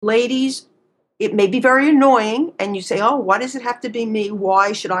ladies, it may be very annoying, and you say, oh, why does it have to be me?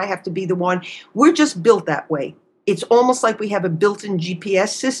 Why should I have to be the one? We're just built that way. It's almost like we have a built-in GPS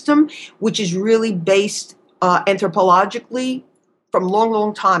system, which is really based anthropologically from long,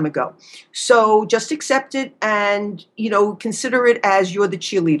 long time ago. So just accept it and, consider it as you're the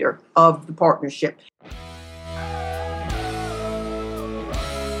cheerleader of the partnership.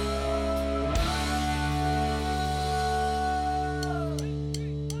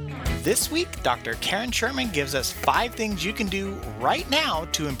 This week, Dr. Karen Sherman gives us 5 things you can do right now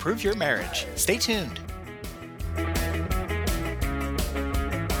to improve your marriage. Stay tuned.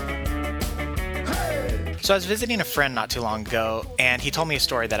 So I was visiting a friend not too long ago, and he told me a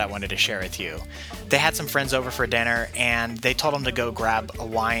story that I wanted to share with you. They had some friends over for dinner, and they told him to go grab a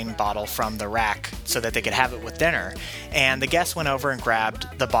wine bottle from the rack so that they could have it with dinner. And the guest went over and grabbed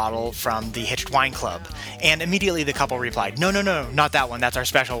the bottle from the Hitched Wine Club. And immediately the couple replied, no, not that one. That's our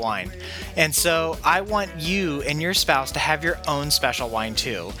special wine. And so I want you and your spouse to have your own special wine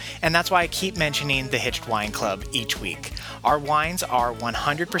too. And that's why I keep mentioning the Hitched Wine Club each week. Our wines are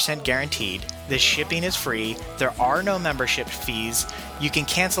 100% guaranteed. The shipping is free. There are no membership fees. You can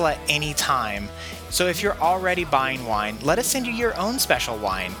cancel at any time. So if you're already buying wine, let us send you your own special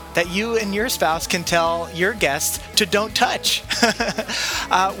wine that you and your spouse can tell your guests to don't touch.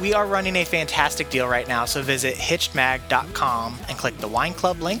 We are running a fantastic deal right now, so visit hitchedmag.com and click the Wine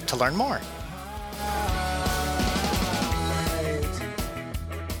Club link to learn more.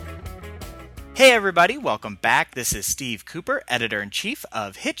 Hey everybody, welcome back. This is Steve Cooper, Editor-in-Chief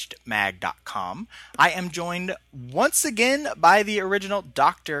of HitchedMag.com. I am joined once again by the original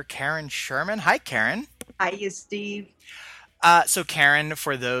Dr. Karen Sherman. Hi, Karen. Hi, Steve. So Karen,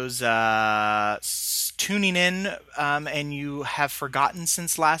 for those tuning in and you have forgotten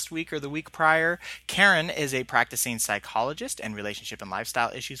since last week or the week prior, Karen is a practicing psychologist and relationship and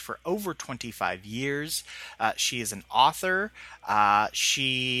lifestyle issues for over 25 years. She is an author.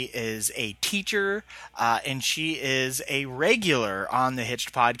 She is a teacher, and she is a regular on the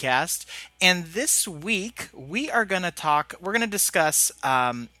Hitched podcast. And this week we're going to discuss,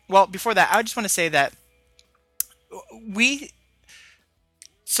 before that, I just want to say that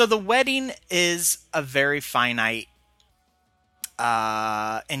so the wedding is a very finite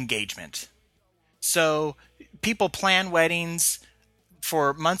engagement. So people plan weddings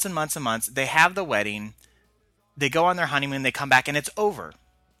for months and months and months. They have the wedding, they go on their honeymoon, they come back, and it's over.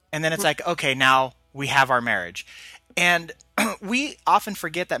 And then it's like, okay, now we have our marriage. And we often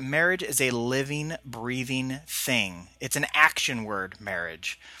forget that marriage is a living, breathing thing. It's an action word,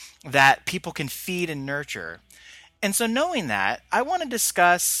 marriage, that people can feed and nurture. And so knowing that, I want to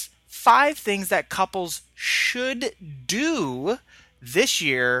discuss 5 things that couples should do this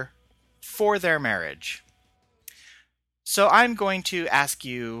year for their marriage. So I'm going to ask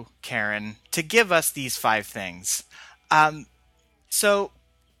you, Karen, to give us these 5 things. So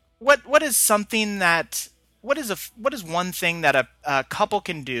what is one thing that a couple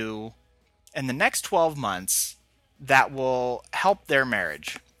can do in the next 12 months that will help their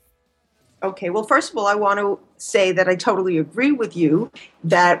marriage? Okay, well, first of all, I want to say that I totally agree with you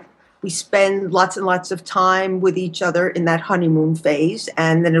that we spend lots and lots of time with each other in that honeymoon phase,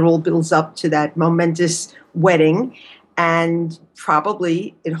 and then it all builds up to that momentous wedding, and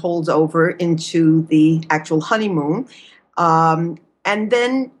probably it holds over into the actual honeymoon. And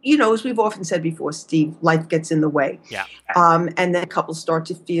then, as we've often said before, Steve, life gets in the way. Yeah. And then couples start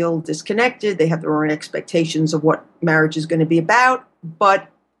to feel disconnected. They have their own expectations of what marriage is going to be about, but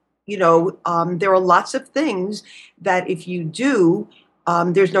there are lots of things that if you do,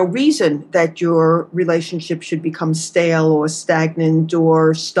 there's no reason that your relationship should become stale or stagnant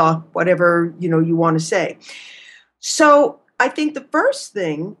or stuck, whatever, you want to say. So I think the first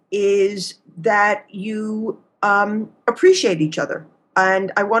thing is that you appreciate each other.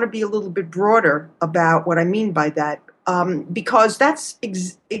 And I want to be a little bit broader about what I mean by that, because that's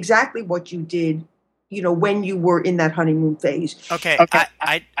exactly what you did when you were in that honeymoon phase. Okay.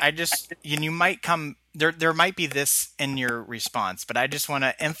 I just, you might come, there might be this in your response, but I just want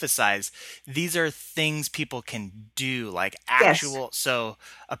to emphasize these are things people can do, like actual. Yes. So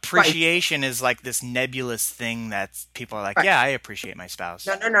appreciation is like this nebulous thing that people are like, right. Yeah, I appreciate my spouse.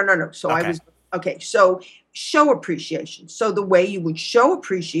 No. So okay. So show appreciation. So the way you would show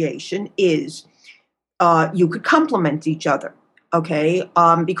appreciation is you could compliment each other. Okay,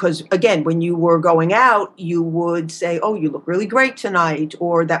 because again, when you were going out, you would say, "Oh, you look really great tonight,"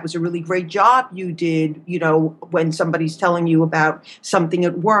 or "That was a really great job you did." When somebody's telling you about something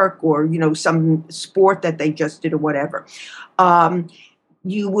at work, or some sport that they just did, or whatever.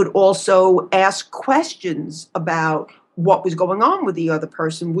 You would also ask questions about what was going on with the other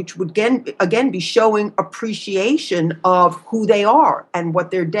person, which would again be showing appreciation of who they are and what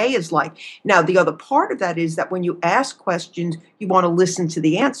their day is like. Now, the other part of that is that when you ask questions, you want to listen to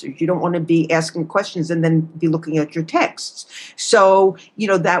the answers. You don't want to be asking questions and then be looking at your texts. So,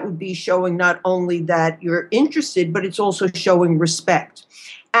 that would be showing not only that you're interested, but it's also showing respect.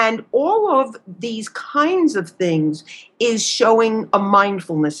 And all of these kinds of things is showing a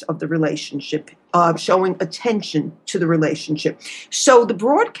mindfulness of the relationship, showing attention to the relationship. So the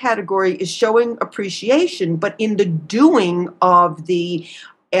broad category is showing appreciation, but in the doing of the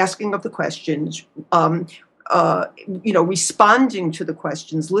asking of the questions, responding to the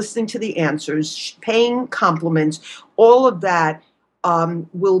questions, listening to the answers, paying compliments, all of that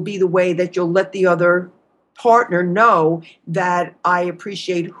will be the way that you'll let the other partner know that I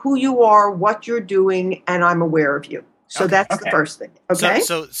appreciate who you are, what you're doing, and I'm aware of you. So that's the first thing. Okay.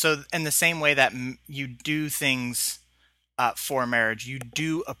 So in the same way that you do things for marriage, you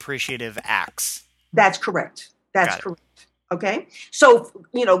do appreciative acts. That's correct. That's correct. Okay. So,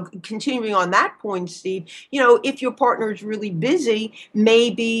 continuing on that point, Steve, if your partner is really busy,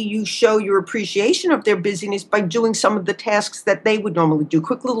 maybe you show your appreciation of their busyness by doing some of the tasks that they would normally do.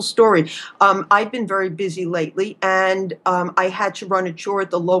 Quick little story. I've been very busy lately, and I had to run a chore at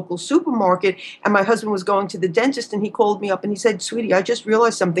the local supermarket, and my husband was going to the dentist, and he called me up and he said, "Sweetie, I just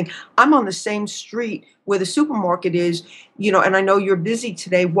realized something. I'm on the same street where the supermarket is, and I know you're busy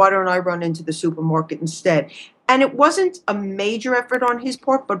today. Why don't I run into the supermarket instead?" And it wasn't a major effort on his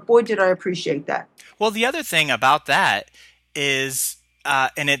part, but boy, did I appreciate that. Well, the other thing about that is,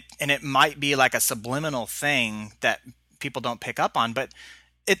 and it might be like a subliminal thing that people don't pick up on, but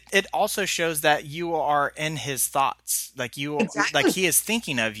it also shows that you are in his thoughts, like Exactly. like he is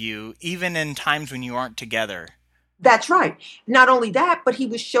thinking of you, even in times when you aren't together. That's right. Not only that, but he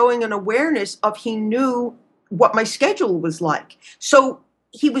was showing an awareness of he knew what my schedule was like. So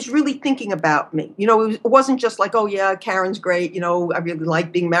he was really thinking about me. It wasn't just like, oh, yeah, Karen's great. I really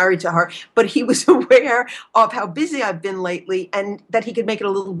like being married to her. But he was aware of how busy I've been lately and that he could make it a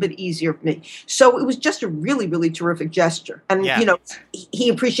little bit easier for me. So it was just a really, really terrific gesture. And, he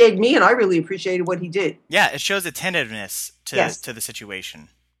appreciated me and I really appreciated what he did. Yeah, it shows attentiveness to the situation.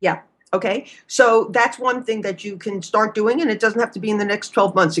 Yeah. Okay. So that's one thing that you can start doing, and it doesn't have to be in the next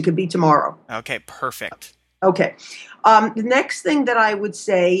 12 months. It could be tomorrow. Okay, perfect. Okay. The next thing that I would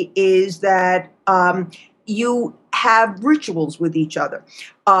say is that you have rituals with each other,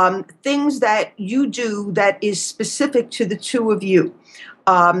 things that you do that is specific to the two of you,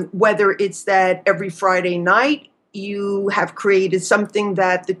 whether it's that every Friday night you have created something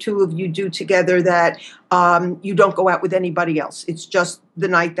that the two of you do together that you don't go out with anybody else. It's just the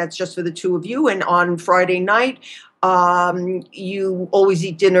night that's just for the two of you. And on Friday night, you always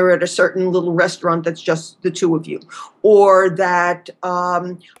eat dinner at a certain little restaurant that's just the two of you. Or that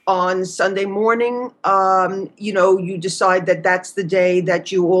on Sunday morning, you decide that that's the day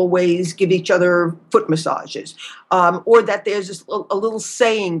that you always give each other foot massages. Or that there's a little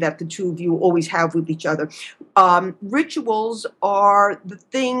saying that the two of you always have with each other. Rituals are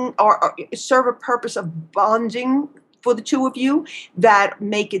serve a purpose of bonding for the two of you, that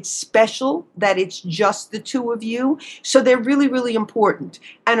make it special, that it's just the two of you. So they're really, really important.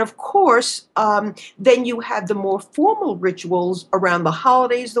 And of course, then you have the more formal rituals around the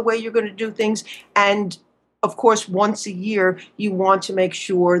holidays, the way you're going to do things. And of course, once a year, you want to make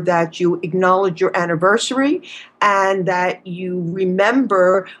sure that you acknowledge your anniversary and that you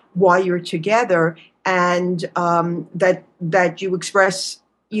remember why you're together, and that you express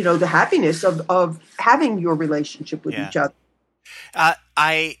the happiness of having your relationship with each other.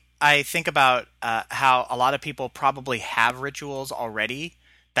 I think about how a lot of people probably have rituals already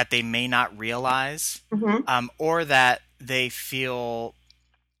that they may not realize, or that they feel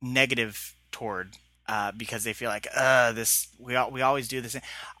negative toward because they feel like we always do this.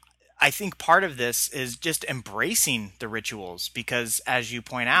 I think part of this is just embracing the rituals, because, as you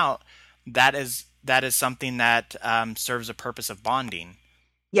point out, that is something that serves a purpose of bonding.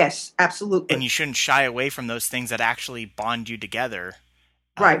 Yes, absolutely. And you shouldn't shy away from those things that actually bond you together.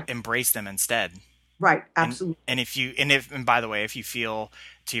 Right. Embrace them instead. Right. Absolutely. And by the way, if you feel,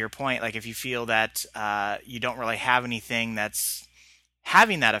 to your point, like if you feel that you don't really have anything that's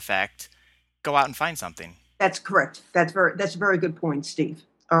having that effect, go out and find something. That's correct. That's a very good point, Steve.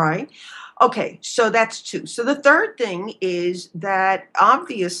 All right. Okay, so that's two. So the third thing is that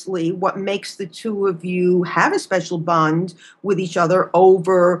obviously what makes the two of you have a special bond with each other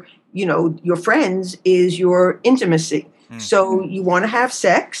over, your friends is your intimacy. So you want to have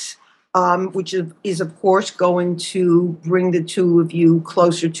sex. which is, of course, going to bring the two of you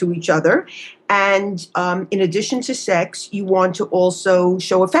closer to each other. And in addition to sex, you want to also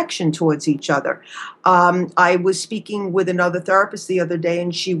show affection towards each other. I was speaking with another therapist the other day,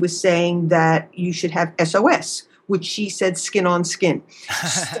 and she was saying that you should have SOS, which she said skin on skin.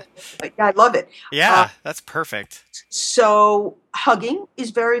 So, I love it. Uh, Yeah, that's perfect. so hugging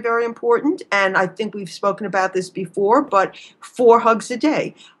is very, very important. And I think we've spoken about this before, but 4 hugs a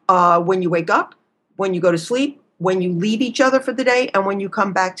day. When you wake up, when you go to sleep, when you leave each other for the day, and when you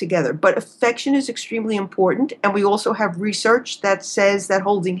come back together. But affection is extremely important. And we also have research that says that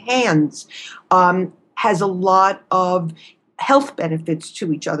holding hands has a lot of health benefits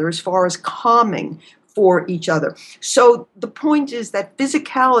to each other as far as calming for each other. So the point is that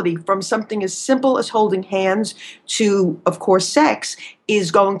physicality, from something as simple as holding hands to, of course, sex,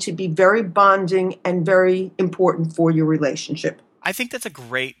 is going to be very bonding and very important for your relationship. I think that's a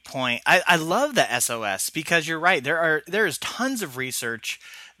great point. I love the SOS because you're right. There is tons of research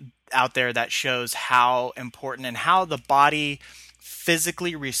out there that shows how important and how the body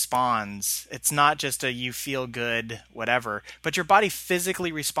physically responds. It's not just a you feel good, whatever, but your body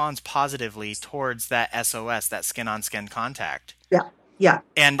physically responds positively towards that SOS, that skin on skin contact. Yeah, yeah.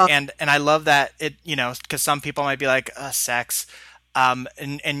 And Uh, and I love that it, because some people might be like, sex.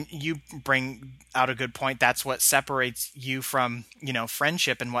 And you bring out a good point. That's what separates you from,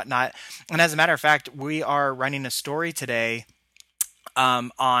 friendship and whatnot. And as a matter of fact, we are running a story today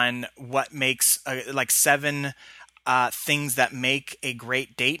on what makes like 7 things that make a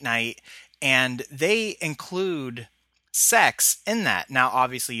great date night, and they include sex in that. Now,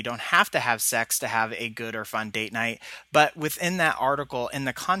 obviously, you don't have to have sex to have a good or fun date night, but within that article, in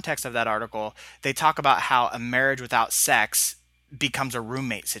the context of that article, they talk about how a marriage without sex becomes a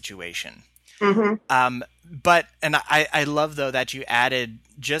roommate situation. mhm. But I love though that you added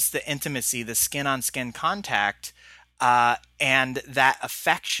just the intimacy, the skin on skin contact, and that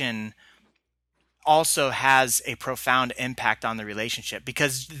affection also has a profound impact on the relationship,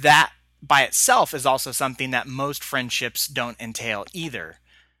 because that by itself is also something that most friendships don't entail either.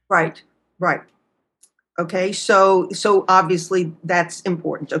 Right, right. Okay, so obviously that's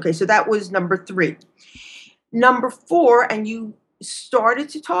important. Okay, so that was number 3. Number 4, and you started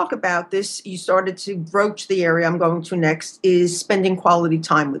to talk about this, you started to broach the area I'm going to next, is spending quality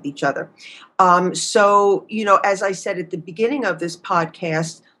time with each other. So, as I said at the beginning of this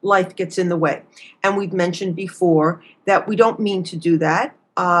podcast, life gets in the way. And we've mentioned before that we don't mean to do that.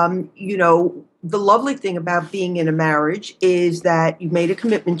 The lovely thing about being in a marriage is that you made a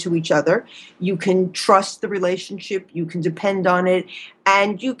commitment to each other. You can trust the relationship, you can depend on it,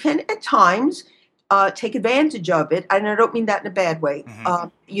 and you can at times take advantage of it. And I don't mean that in a bad way. Hmm.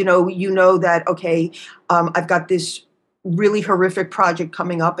 You know that, okay, I've got this really horrific project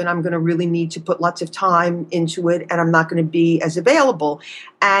coming up and I'm going to really need to put lots of time into it and I'm not going to be as available.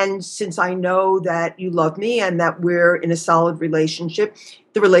 And since I know that you love me and that we're in a solid relationship,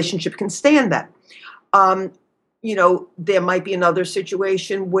 the relationship can stand that. Um, there might be another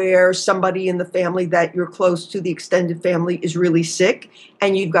situation where somebody in the family that you're close to, the extended family, is really sick,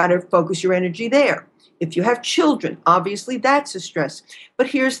 and you've got to focus your energy there. If you have children, obviously that's a stress. But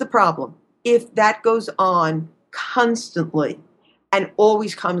here's the problem. If that goes on constantly and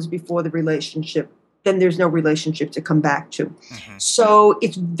always comes before the relationship, then there's no relationship to come back to. Hmm. So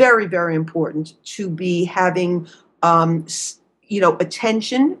it's very, very important to be having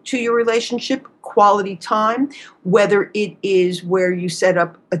attention to your relationship, quality time, whether it is where you set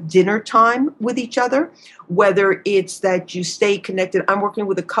up a dinner time with each other, whether it's that you stay connected. I'm working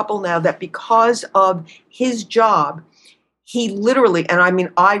with a couple now that, because of his job, he literally, and I mean,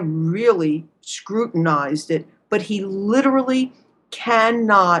 I really scrutinized it, but he literally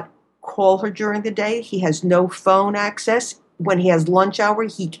cannot call her during the day. He has no phone access. When he has lunch hour,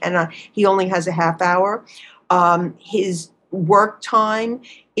 he cannot, he only has a half hour. His work time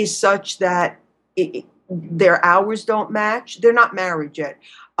is such that their hours don't match. They're not married yet,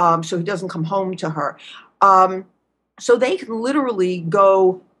 so he doesn't come home to her. So they can literally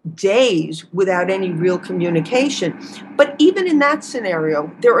go days without any real communication. But even in that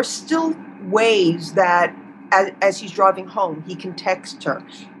scenario, there are still ways that, as he's driving home, he can text her.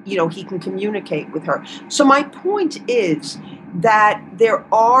 He can communicate with her. So my point is that there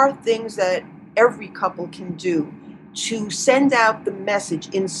are things that every couple can do to send out the message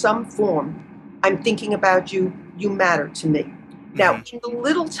in some form. I'm thinking about you. You matter to me. Now, Hmm. in the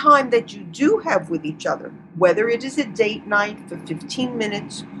little time that you do have with each other, whether it is a date night for 15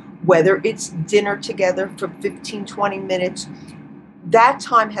 minutes, whether it's dinner together for 15, 20 minutes, that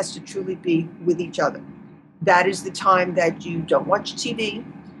time has to truly be with each other. That is the time that you don't watch TV,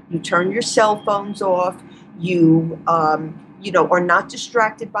 You turn your cell phones off. You are not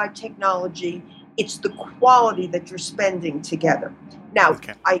distracted by technology. It's the quality that you're spending together. Now,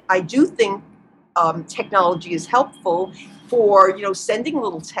 Okay. I do think technology is helpful for sending a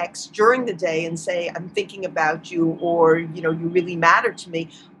little text during the day and say I'm thinking about you, or you really matter to me.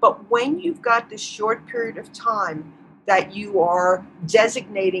 But when you've got this short period of time that you are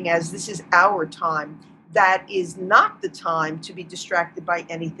designating as this is our time, that is not the time to be distracted by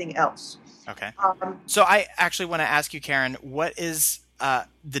anything else. Okay. um, So I actually want to ask you, Karen, what is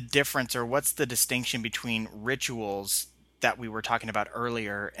the difference, or what's the distinction between rituals that we were talking about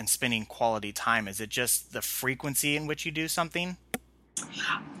earlier and spending quality time? Is it just the frequency in which you do something?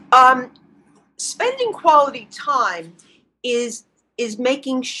 um, Spending quality time is is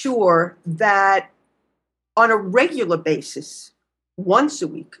making sure that on a regular basis, once a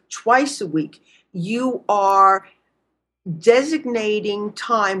week, twice a week, you are designating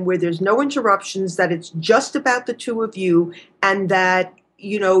time where there's no interruptions, that it's just about the two of you, and that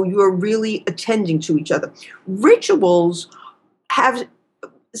you're really attending to each other. Rituals have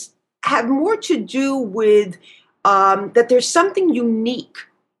have more to do with that there's something unique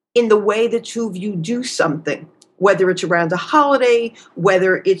in the way the two of you do something, whether it's around a holiday,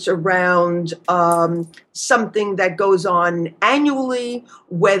 whether it's around something that goes on annually,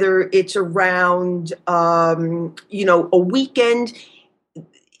 whether it's around, a weekend.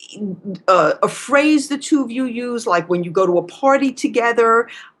 A phrase the two of you use, like when you go to a party together,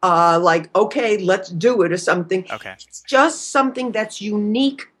 like, okay, let's do it, or something. Okay. It's just something that's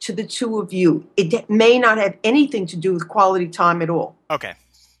unique to the two of you. It may not have anything to do with quality time at all. Okay.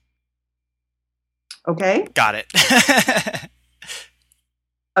 Okay. Got it.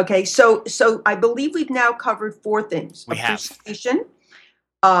 Okay. So I believe we've now covered four things: We have. appreciation,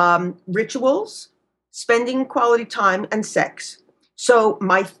 rituals, spending quality time, and sex. So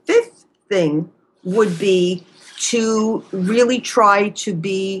my fifth thing would be to really try to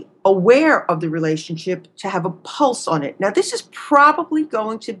be aware of the relationship, to have a pulse on it. Now, this is probably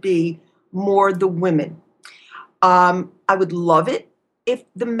going to be more the women. I would love it if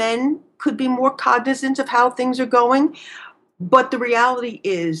the men could be more cognizant of how things are going, but the reality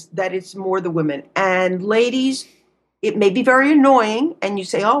is that it's more the women. And ladies, it may be very annoying, and you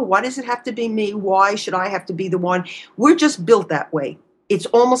say, oh, why does it have to be me? Why should I have to be the one? We're just built that way. It's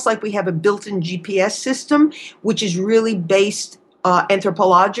almost like we have a built-in GPS system, which is really based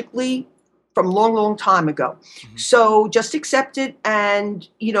anthropologically from long, long time ago. Mhm. So just accept it, and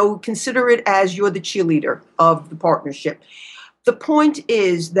consider it as you're the cheerleader of the partnership. The point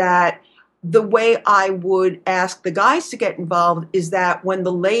is that the way I would ask the guys to get involved is that when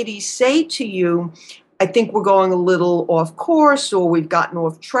the ladies say to you, I think we're going a little off course, or we've gotten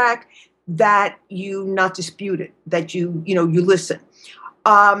off track, that you not dispute it, that you listen.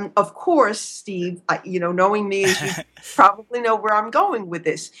 Of course, Steve, knowing me as you probably know where I'm going with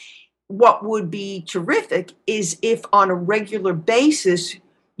this. What would be terrific is if on a regular basis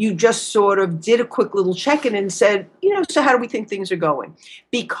you just sort of did a quick little check-in and said, so how do we think things are going?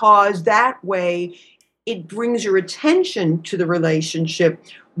 Because that way it brings your attention to the relationship,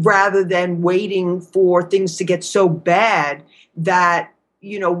 rather than waiting for things to get so bad that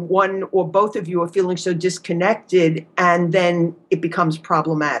one or both of you are feeling so disconnected, and then it becomes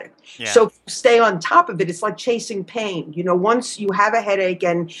problematic. Yeah. So stay on top of it. It's like chasing pain. Once you have a headache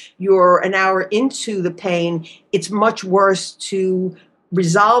and you're an hour into the pain, it's much worse to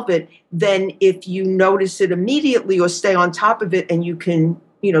resolve it than if you notice it immediately, or stay on top of it and you can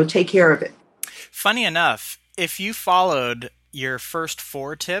take care of it. Funny enough, if you followed your first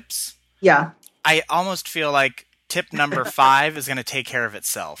four tips, Yeah. I almost feel like tip number 5 is going to take care of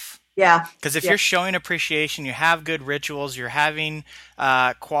itself. Yeah. Because if Yeah. you're showing appreciation, you have good rituals, you're having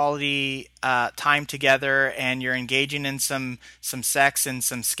quality time together, and you're engaging in some sex and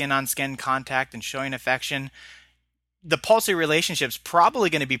some skin-on-skin contact and showing affection, the Pulsey relationship's probably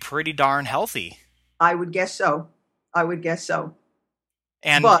going to be pretty darn healthy. I would guess so. I would guess so.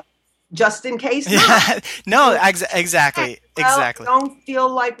 And But just in case not, no, you exactly, well, exactly. don't feel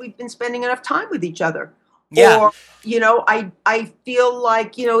like we've been spending enough time with each other. Yeah, Or, I feel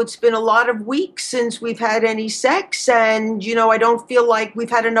like, it's been a lot of weeks since we've had any sex, and, I don't feel like we've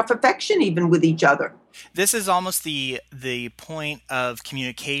had enough affection even with each other. this is almost the point of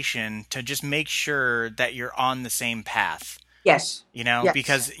communication, to just make sure that you're on the same path. Yes. Yes.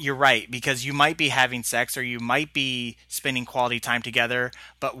 Because you're right, because you might be having sex, or you might be spending quality time together,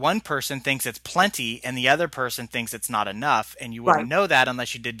 but one person thinks it's plenty and the other person thinks it's not enough, and you wouldn't Right. know that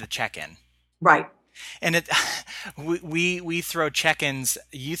unless you did the check-in. Right. And it we throw check-ins,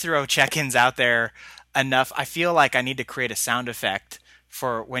 you throw check-ins out there enough. I feel like I need to create a sound effect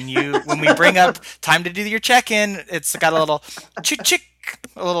for when we bring up time to do your check-in. It's got a little chick,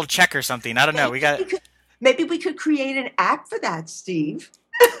 a little check or something. I don't know. Maybe we could create an app for that, Steve.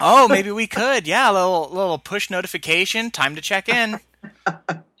 Oh, maybe we could. Yeah, a little push notification. Time to check in.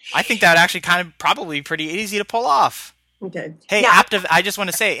 I think that would actually kind of probably pretty easy to pull off. Okay. Hey, I just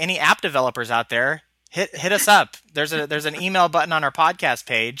want to say, any app developers out there, hit us up. There's an email button on our podcast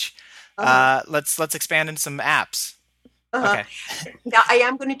page. Let's expand into some apps. Okay. Now I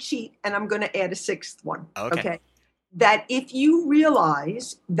am going to cheat, and I'm going to add a sixth one. Okay. That if you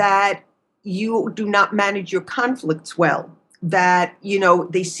realize that you do not manage your conflicts well, that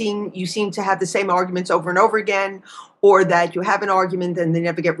you seem to have the same arguments over and over again, or that you have an argument and they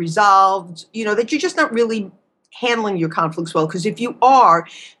never get resolved, that you're just not really handling your conflicts well. Because if you are,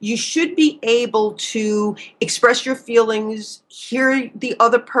 you should be able to express your feelings, hear the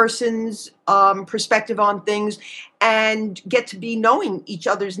other person's perspective on things, and get to be knowing each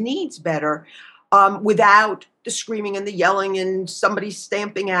other's needs better, without the screaming and the yelling and somebody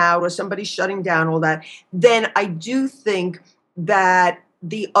stamping out or somebody shutting down, all that. Then I do think that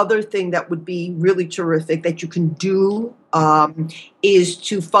the other thing that would be really terrific that you can do is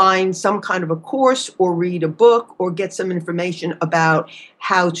to find some kind of a course or read a book or get some information about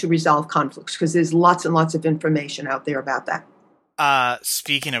how to resolve conflicts, because there's lots and lots of information out there about that.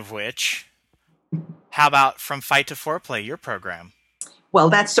 Speaking of which, how about From Fight to Foreplay, your program? Well,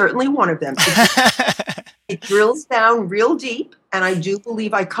 that's certainly one of them. It drills down real deep, and I do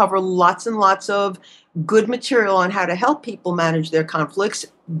believe I cover lots and lots of good material on how to help people manage their conflicts,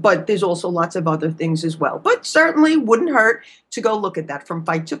 but there's also lots of other things as well. But certainly wouldn't hurt to go look at that, from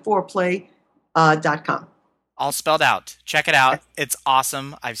fighttoforeplay.com. All spelled out. Check it out. It's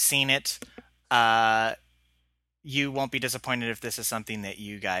awesome. I've seen it. You won't be disappointed if this is something that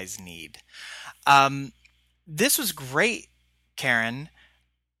you guys need. This was great, Karen.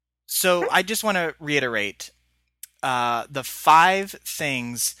 So I just want to reiterate the 5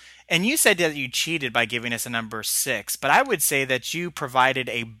 things, and you said that you cheated by giving us a number 6, but I would say that you provided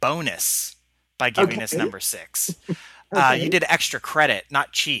a bonus by giving us number 6. You did extra credit,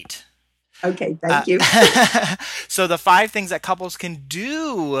 not cheat. Okay, thank you. So the 5 things that couples can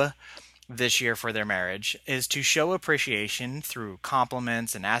do this year for their marriage is to show appreciation through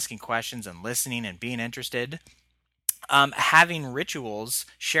compliments and asking questions and listening and being interested. Having rituals,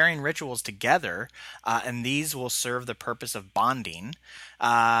 sharing rituals together, and these will serve the purpose of bonding.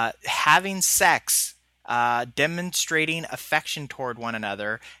 Having sex, demonstrating affection toward one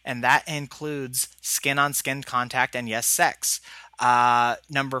another, and that includes skin-on-skin contact and, yes, sex.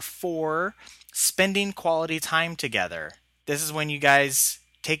 Number 4, spending quality time together. This is when you guys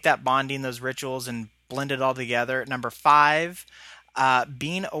take that bonding, those rituals, and blend it all together. Number 5,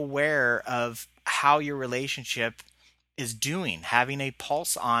 being aware of how your relationship is doing, having a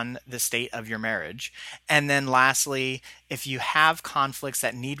pulse on the state of your marriage. And then lastly, if you have conflicts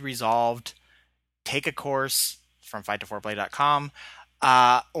that need resolved, take a course from fighttoforeplay.com,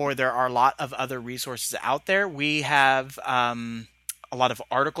 or there are a lot of other resources out there. We have a lot of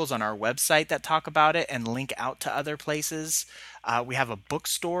articles on our website that talk about it and link out to other places. We have a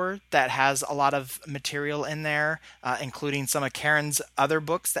bookstore that has a lot of material in there, including some of Karen's other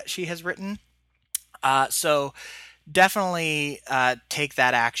books that she has written. So definitely take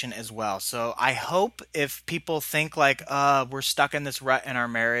that action as well. So I hope if people think like, we're stuck in this rut in our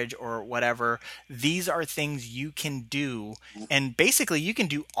marriage or whatever, these are things you can do. And basically you can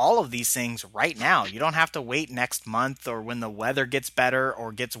do all of these things right now. You don't have to wait next month or when the weather gets better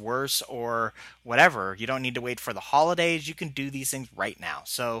or gets worse or whatever. You don't need to wait for the holidays. You can do these things right now.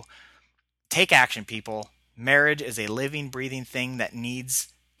 So take action, people. Marriage is a living, breathing thing that needs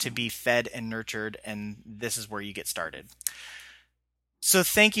to be fed and nurtured, and this is where you get started. So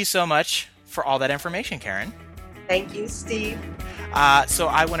thank you so much for all that information, Karen. Thank you, Steve. So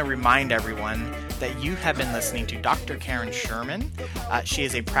I want to remind everyone that you have been listening to Dr. Karen Sherman. She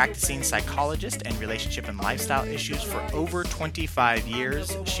is a practicing psychologist and relationship and lifestyle issues for over 25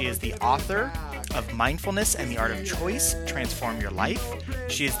 years. She is the author of Mindfulness and the Art of Choice, Transform Your Life.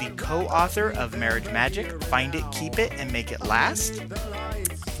 She is the co-author of Marriage Magic, Find It, Keep It, and Make It Last.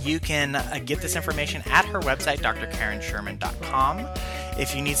 You can get this information at her website, drkarensherman.com.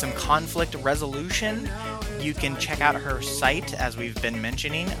 If you need some conflict resolution, you can check out her site, as we've been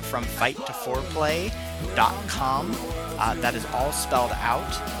mentioning, from fighttoforeplay.com. That is all spelled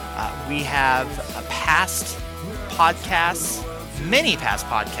out. We have past podcasts, many past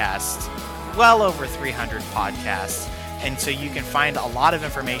podcasts, well over 300 podcasts. And so you can find a lot of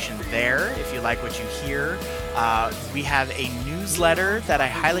information there if you like what you hear. We have a newsletter that I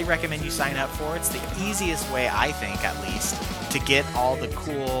highly recommend you sign up for. It's the easiest way, I think, at least, to get all the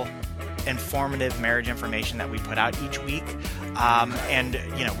cool, informative marriage information that we put out each week. And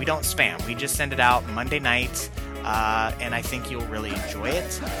we don't spam. We just send it out Monday nights, and I think you'll really enjoy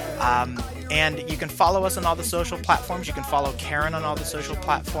it. And you can follow us on all the social platforms. You can follow Karen on all the social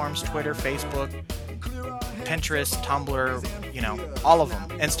platforms: Twitter, Facebook, Pinterest, Tumblr, all of them.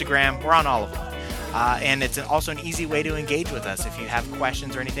 Instagram, we're on all of them. And it's also an easy way to engage with us if you have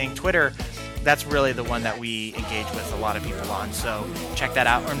questions or anything. Twitter, that's really the one that we engage with a lot of people on. So check that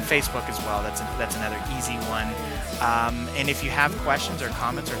out. Or on Facebook as well. That's another easy one. And if you have questions or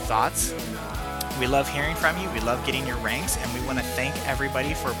comments or thoughts, we love hearing from you. We love getting your ranks. And we want to thank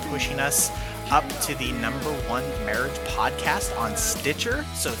everybody for pushing us up to the #1 marriage podcast on Stitcher.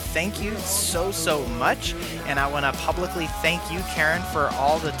 So thank you so much. And I want to publicly thank you, Karen, for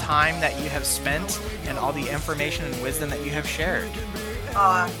all the time that you have spent and all the information and wisdom that you have shared.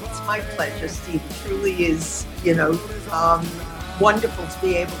 It's my pleasure, Steve. It truly is, wonderful to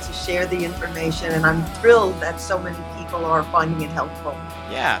be able to share the information. And I'm thrilled that so many people are finding it helpful.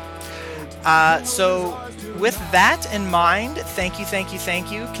 Yeah. So with that in mind, thank you.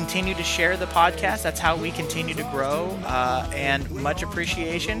 Continue to share the podcast. That's how we continue to grow, and much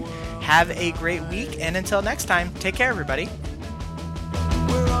appreciation. Have a great week. And until next time, take care, everybody.